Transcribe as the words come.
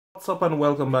What's up and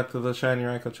welcome back to the Shiny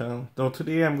Raika channel. Now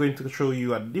today I'm going to show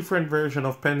you a different version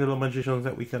of Pendulum Magicians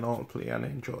that we can all play and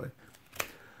enjoy.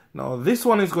 Now this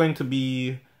one is going to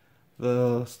be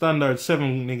the standard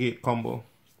 7 negate combo.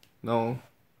 Now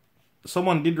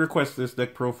someone did request this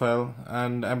deck profile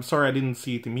and I'm sorry I didn't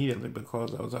see it immediately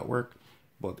because I was at work.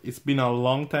 But it's been a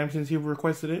long time since you've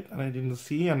requested it and I didn't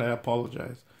see and I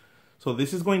apologize. So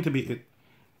this is going to be it.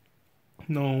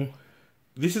 No,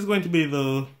 this is going to be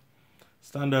the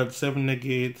standard 7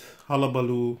 negate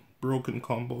hullabaloo broken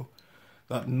combo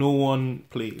that no one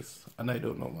plays, and I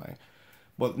don't know why.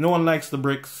 But no one likes the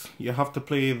bricks. You have to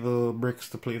play the bricks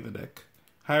to play the deck.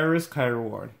 High risk, high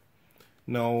reward.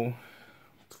 Now,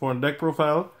 for deck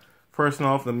profile, first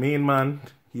off, the main man,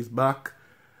 he's back,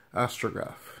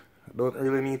 Astrograph. I don't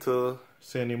really need to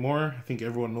say any more. I think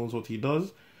everyone knows what he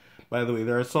does. By the way,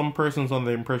 there are some persons on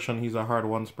the impression he's a hard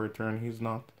once per turn. He's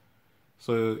not.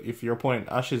 So if your opponent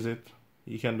ashes it,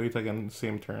 you can do it again the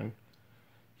same turn.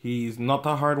 He's not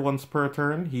a hard once per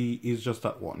turn. He is just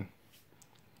at 1.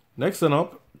 Next one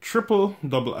up, triple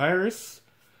double iris,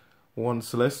 1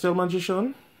 celestial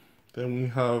magician. Then we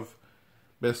have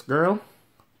best girl,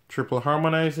 triple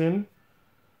harmonizing,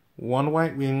 1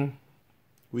 white wing.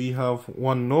 We have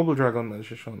 1 noble dragon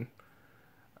magician.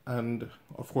 And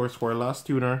of course for our last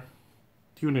tuner,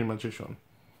 tuning magician.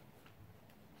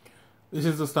 This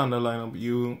is the standard lineup.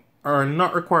 You are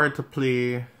not required to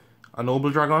play a noble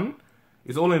dragon.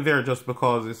 It's only there just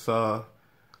because it's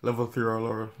level 3 or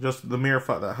lower. Just the mere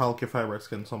fact that Halki Fibrax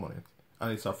can summon it.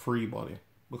 And it's a free body.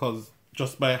 Because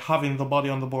just by having the body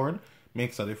on the board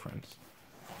makes a difference.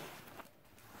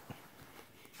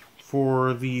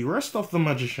 For the rest of the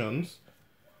magicians,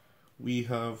 we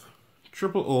have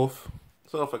triple oath,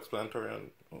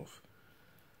 self-explanatory oath,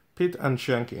 Pit and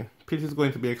Shanky. Pit is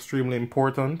going to be extremely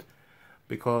important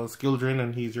because skill drain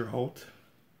and he's your out.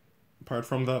 Apart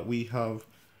from that, we have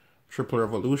triple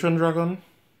revolution dragon,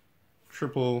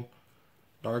 triple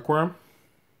dark worm,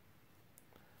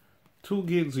 2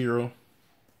 gate 0.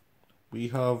 We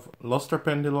have luster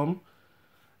pendulum,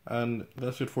 and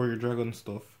that's it for your dragon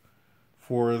stuff.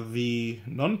 For the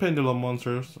non-pendulum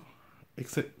monsters,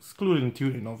 excluding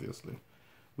tuning obviously,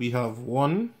 we have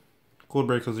 1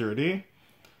 Codebreaker 0 Day,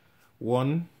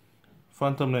 1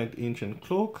 Phantom Knight Ancient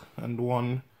Cloak, and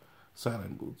 1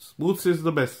 Silent Boots. Boots is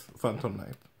the best Phantom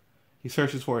Knight. He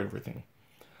searches for everything.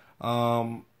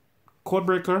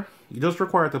 Codebreaker, you just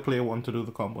require to play 1 to do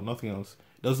the combo, nothing else.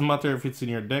 It doesn't matter if it's in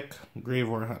your deck, grave,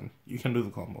 or hand. You can do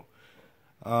the combo.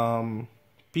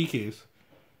 PKs,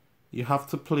 you have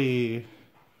to play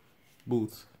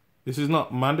Boots. This is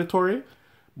not mandatory,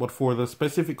 but for the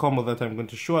specific combo that I'm going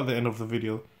to show at the end of the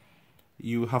video,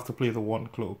 you have to play the 1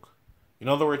 cloak. In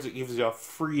other words, it gives you a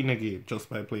free negate just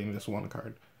by playing this 1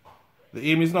 card.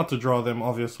 The aim is not to draw them,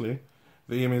 obviously.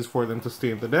 The aim is for them to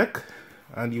stay in the deck,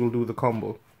 and you'll do the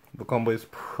combo. The combo is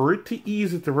pretty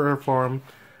easy to perform,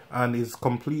 and is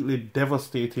completely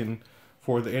devastating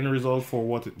for the end result for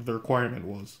what the requirement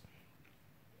was.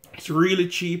 It's really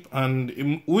cheap, and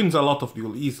it wins a lot of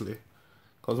duel easily.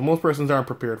 Because most persons aren't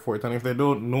prepared for it, and if they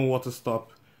don't know what to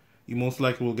stop, you most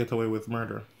likely will get away with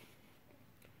murder.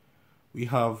 We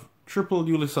have triple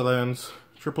Duelist Alliance,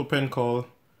 triple pen call,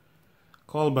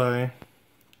 call by,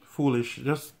 foolish,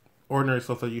 just ordinary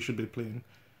stuff that you should be playing.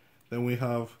 Then we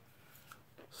have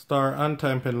star and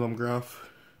time pendulum graph.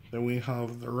 Then we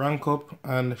have the rank up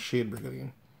and shade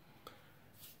brigade.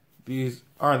 These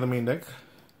are the main deck.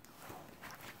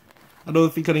 I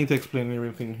don't think I need to explain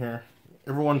everything here.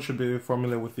 Everyone should be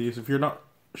familiar with these. If you're not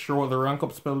sure what the rank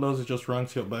up spell does, it just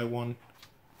ranks you up by 1.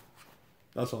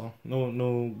 That's all.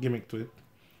 No gimmick to it.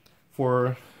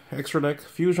 For extra deck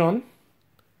fusion,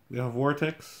 we have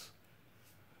Vortex,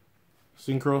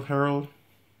 Synchro Herald,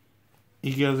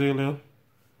 Iggy Azalea,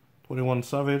 21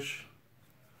 Savage,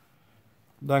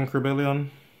 Dank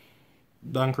Rebellion,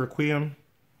 Dank Requiem,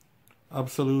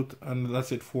 Absolute, and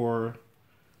that's it for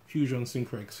Fusion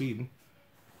Synchro Exceed.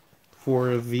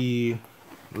 For the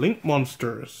Link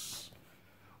monsters,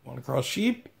 1 Cross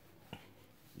Sheep,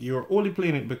 you're only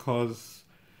playing it because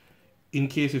in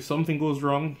case if something goes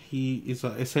wrong, he is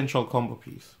an essential combo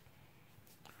piece.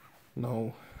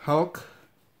 Now, Hulk,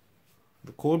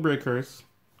 the Code Breakers,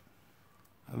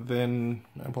 and then,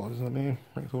 my apologies, let me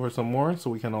bring over some more so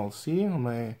we can all see on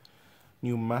my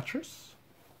new mattress.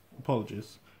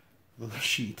 Apologies, the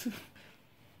sheet.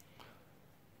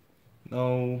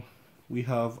 Now, we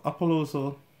have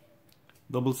Apolloso,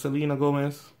 double Selena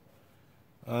Gomez,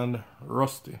 and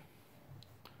Rusty.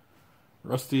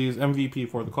 Rusty is MVP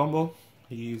for the combo.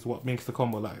 He's what makes the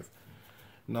combo live.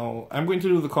 Now, I'm going to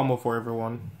do the combo for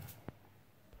everyone.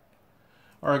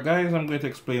 Alright guys, I'm going to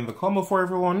explain the combo for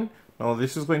everyone. Now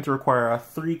this is going to require a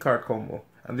 3-card combo.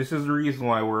 And this is the reason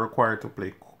why we're required to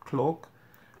play Cloak.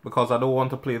 Because I don't want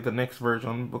to play the next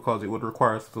version because it would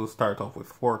require us to start off with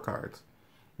 4 cards.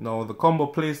 Now the combo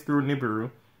plays through Nibiru.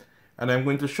 And I'm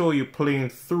going to show you playing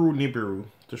through Nibiru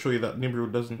to show you that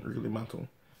Nibiru doesn't really matter.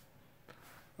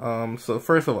 So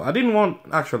first of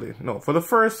all, for the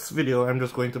first video I'm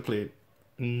just going to play it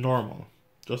normal.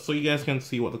 Just so you guys can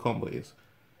see what the combo is.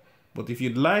 But if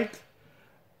you'd like,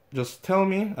 just tell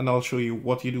me and I'll show you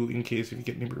what you do in case if you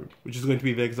get Nibiru, which is going to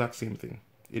be the exact same thing.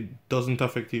 It doesn't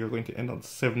affect you, you're going to end on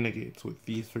 7 negates with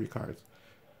these 3 cards.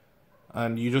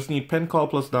 And you just need Pen Call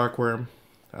plus Darkworm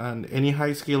and any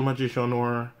high scale magician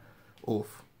or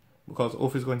Oath, because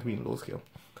Oath is going to be in low scale.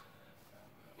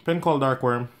 Pen Call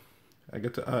Darkworm, I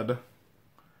get to add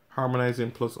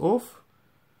Harmonizing plus Oath.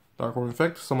 Darkworm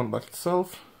effect, summon back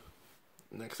itself.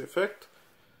 Next effect,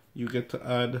 you get to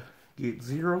add Gate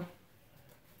 0.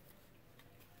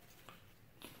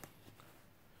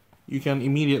 You can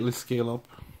immediately scale up.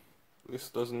 This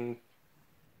doesn't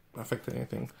affect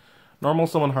anything. Normal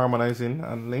summon Harmonizing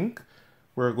and Link.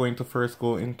 We're going to first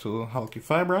go into Halki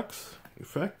Fibrax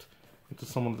effect, into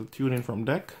summon the tuning from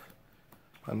deck.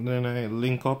 And then I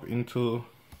link up into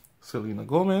Selena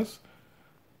Gomez.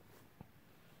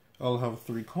 I'll have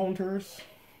 3 counters.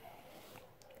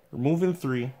 Removing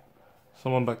 3,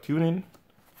 summon back tuning,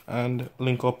 and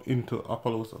link up into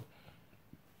Apollosa.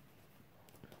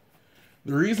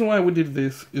 The reason why we did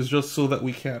this is just so that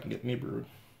we can't get Nibiru.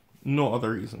 No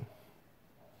other reason.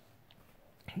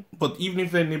 But even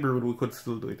if they Nibiru, we could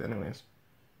still do it anyways.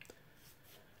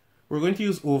 We're going to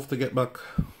use Oath to get back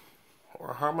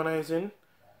our Harmonizing.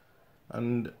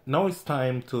 And now it's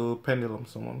time to Pendulum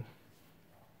someone.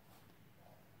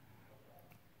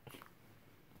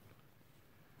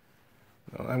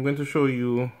 Now I'm going to show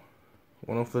you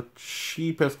one of the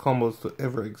cheapest combos to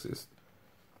ever exist.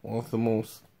 One of the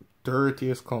most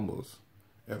dirtiest combos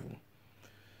ever.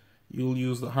 You'll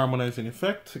use the Harmonizing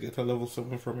effect to get a level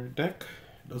 7 from your deck.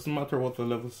 Doesn't matter what the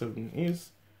level 7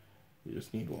 is, you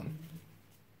just need one.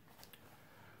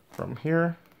 From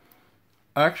here,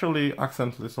 I actually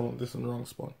accidentally summoned this in the wrong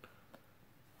spot.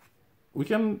 We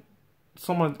can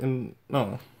summon it in,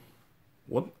 no.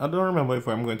 What? I don't remember if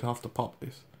I'm going to have to pop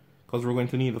this, because we're going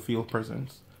to need the field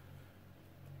presence.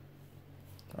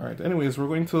 Alright, anyways, we're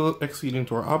going to exceed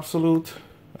into our absolute,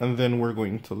 and then we're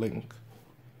going to link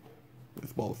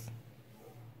with both.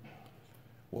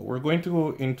 What we're going to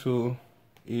go into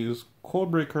is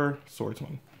Codebreaker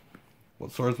Swordsman.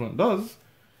 What Swordsman does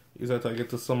is that I get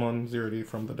to summon 0D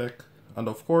from the deck, and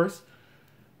of course,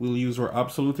 we'll use our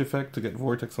absolute effect to get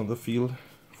Vortex on the field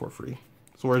for free.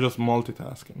 So we're just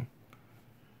multitasking.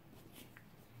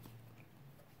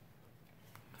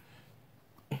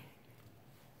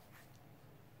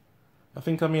 I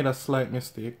think I made a slight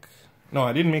mistake. No,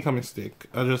 I didn't make a mistake.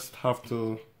 I just have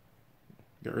to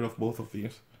get rid of both of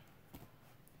these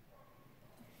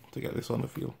to get this on the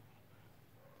field.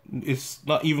 It's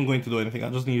not even going to do anything. I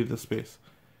just needed the space.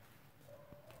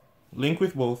 Link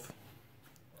with both.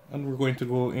 And we're going to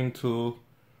go into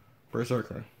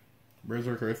Berserker.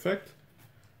 Berserker effect.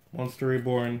 Monster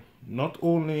Reborn. Not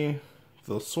only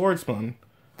the Swordsman,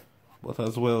 but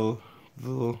as well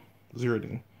the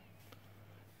 0D.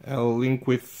 I'll link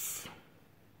with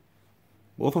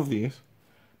both of these.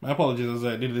 My apologies as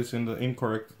I did this in the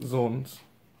incorrect zones.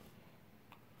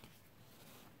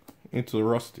 Into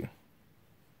Rusty.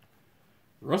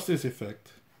 Rusty's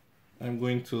effect, I'm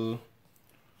going to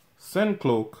send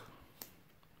Cloak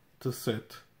to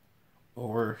set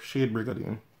our Shade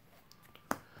Brigadier.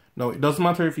 Now it doesn't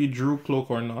matter if you drew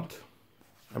Cloak or not.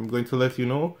 I'm going to let you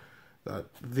know that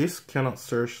this cannot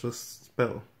search the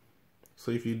spell.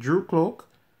 So if you drew Cloak,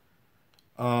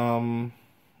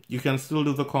 you can still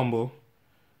do the combo,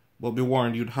 but be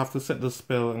warned, you'd have to set the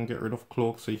spell and get rid of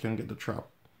Cloak so you can get the trap.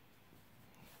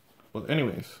 But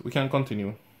anyways, we can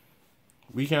continue.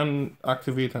 We can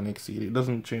activate and exceed. It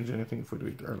doesn't change anything if we do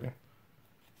it early.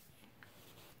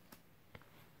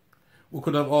 We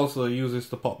could have also used this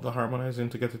to pop the Harmonizing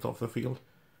to get it off the field,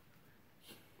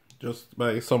 just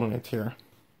by summoning it here.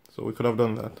 So we could have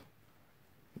done that,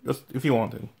 just if you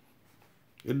wanted.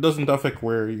 It doesn't affect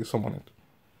where you summon it.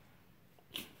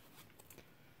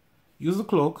 Use the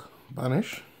Cloak,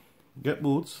 banish, get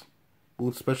Boots,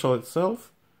 Boots special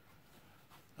itself,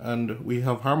 and we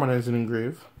have Harmonizing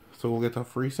engrave, so we'll get a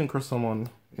free synchro summon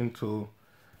into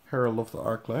Herald of the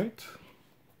Arclight.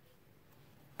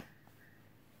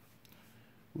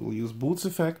 We'll use Boots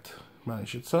effect,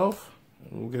 banish itself,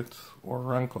 and we'll get our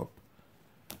rank up.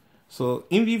 So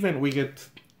in the event we get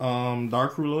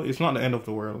Dark Ruler, it's not the end of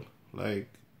the world.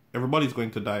 Like, everybody's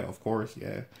going to die, of course,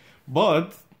 yeah.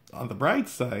 But on the bright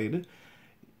side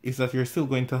is that you're still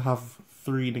going to have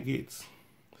 3 negates.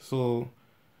 So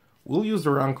we'll use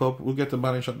the rank up. We'll get to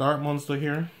banish a dark monster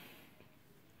here.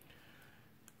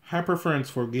 High preference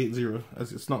for gate 0,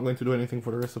 as it's not going to do anything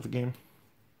for the rest of the game.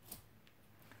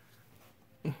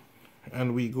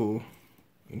 And we go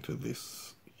into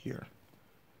this here.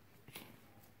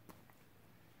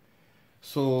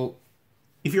 So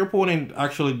if your opponent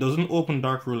actually doesn't open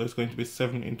Dark Ruler, it's going to be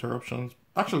 7 interruptions.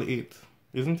 Actually 8.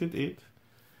 Isn't it 8?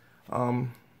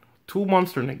 2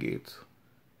 monster negates.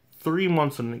 3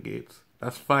 monster negates.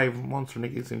 That's 5 monster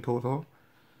negates in total.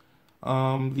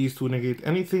 These 2 negate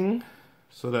anything.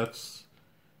 So that's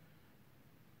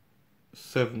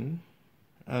 7.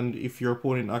 And if your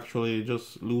opponent actually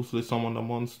just loosely summoned a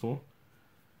monster,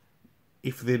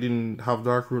 if they didn't have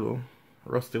Dark Ruler,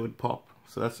 Rusty would pop.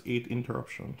 So that's 8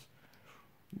 interruptions.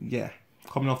 Yeah,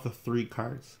 coming off the 3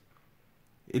 cards.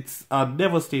 It's a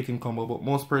devastating combo, but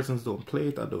most persons don't play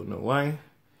it. I don't know why.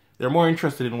 They're more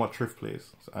interested in what Thrift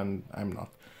plays, and I'm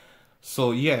not.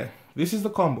 So yeah, this is the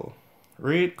combo.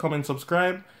 Rate, comment,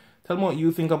 subscribe. Tell me what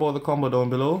you think about the combo down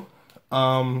below.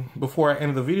 Before I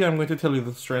end the video, I'm going to tell you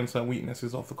the strengths and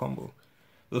weaknesses of the combo.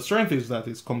 The strength is that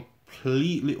it's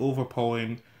completely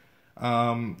overpowering.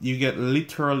 You get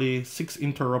literally 6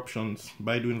 interruptions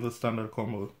by doing the standard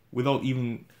combo. Without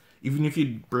even if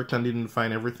you bricked and didn't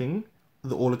find everything,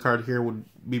 the only card here would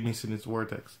be missing its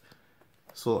Vortex.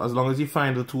 So as long as you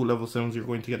find the 2 level 7s, you're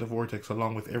going to get the Vortex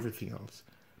along with everything else.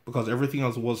 Because everything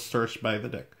else was searched by the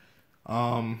deck.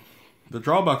 The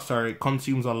drawbacks are it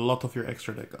consumes a lot of your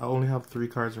extra deck. I only have 3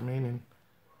 cards remaining.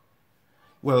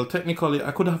 Well, technically,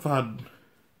 I could have had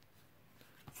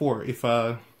 4 if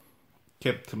I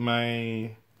kept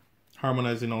my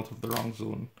harmonizing out of the wrong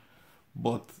zone.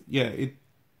 But yeah, it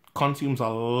consumes a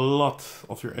lot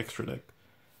of your extra deck.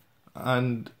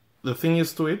 And the thing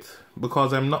is to it,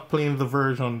 because I'm not playing the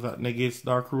version that negates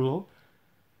Dark Ruler,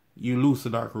 you lose the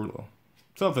Dark Ruler.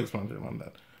 Self-explanatory on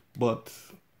that. But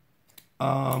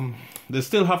they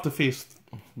still have to face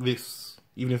this,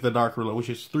 even if the Dark Ruler, which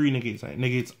is 3 negates, it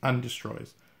negates and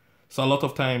destroys. So a lot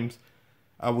of times,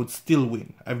 I would still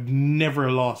win. I've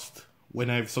never lost when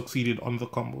I've succeeded on the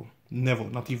combo. Never,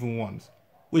 not even once.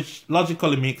 Which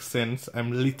logically makes sense.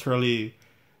 I'm literally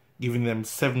giving them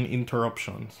 7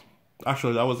 interruptions.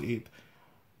 Actually, that was 8.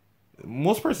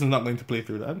 Most persons not going to play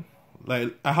through that.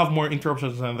 Like, I have more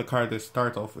interruptions than the card they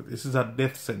start off with. This is a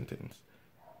death sentence.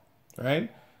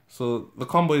 Right? So, the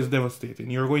combo is devastating.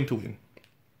 You're going to win.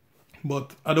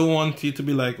 But I don't want you to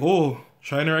be like, oh,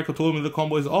 Shiny Raikou told me the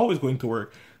combo is always going to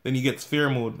work. Then you get Sphere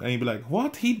Mode, and you be like,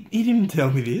 what? He didn't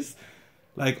tell me this.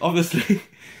 Like, obviously,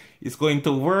 it's going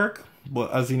to work.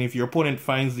 But as in, if your opponent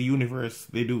finds the universe,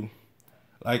 they do.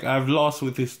 Like, I've lost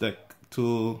with this deck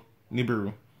to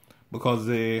Nibiru. Because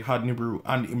they had Nibiru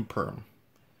and Imperm.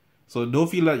 So don't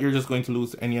feel like you're just going to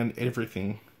lose any and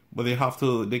everything. But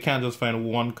they can't just find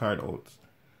 1 card out.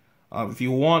 If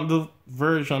you want the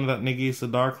version that negates the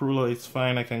Dark Ruler, it's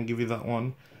fine, I can give you that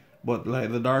one. But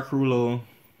like the Dark Ruler,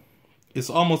 it's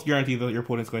almost guaranteed that your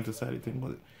opponent's going to side it in,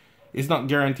 but it's not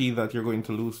guaranteed that you're going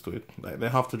to lose to it. Like they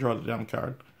have to draw the damn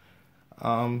card.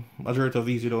 Majority of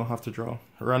these you don't have to draw.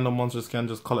 Random monsters can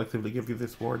just collectively give you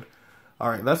this board.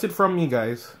 Alright, that's it from me,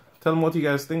 guys. Tell me what you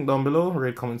guys think down below.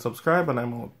 Rate, comment, subscribe, and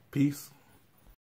I'm out. Peace.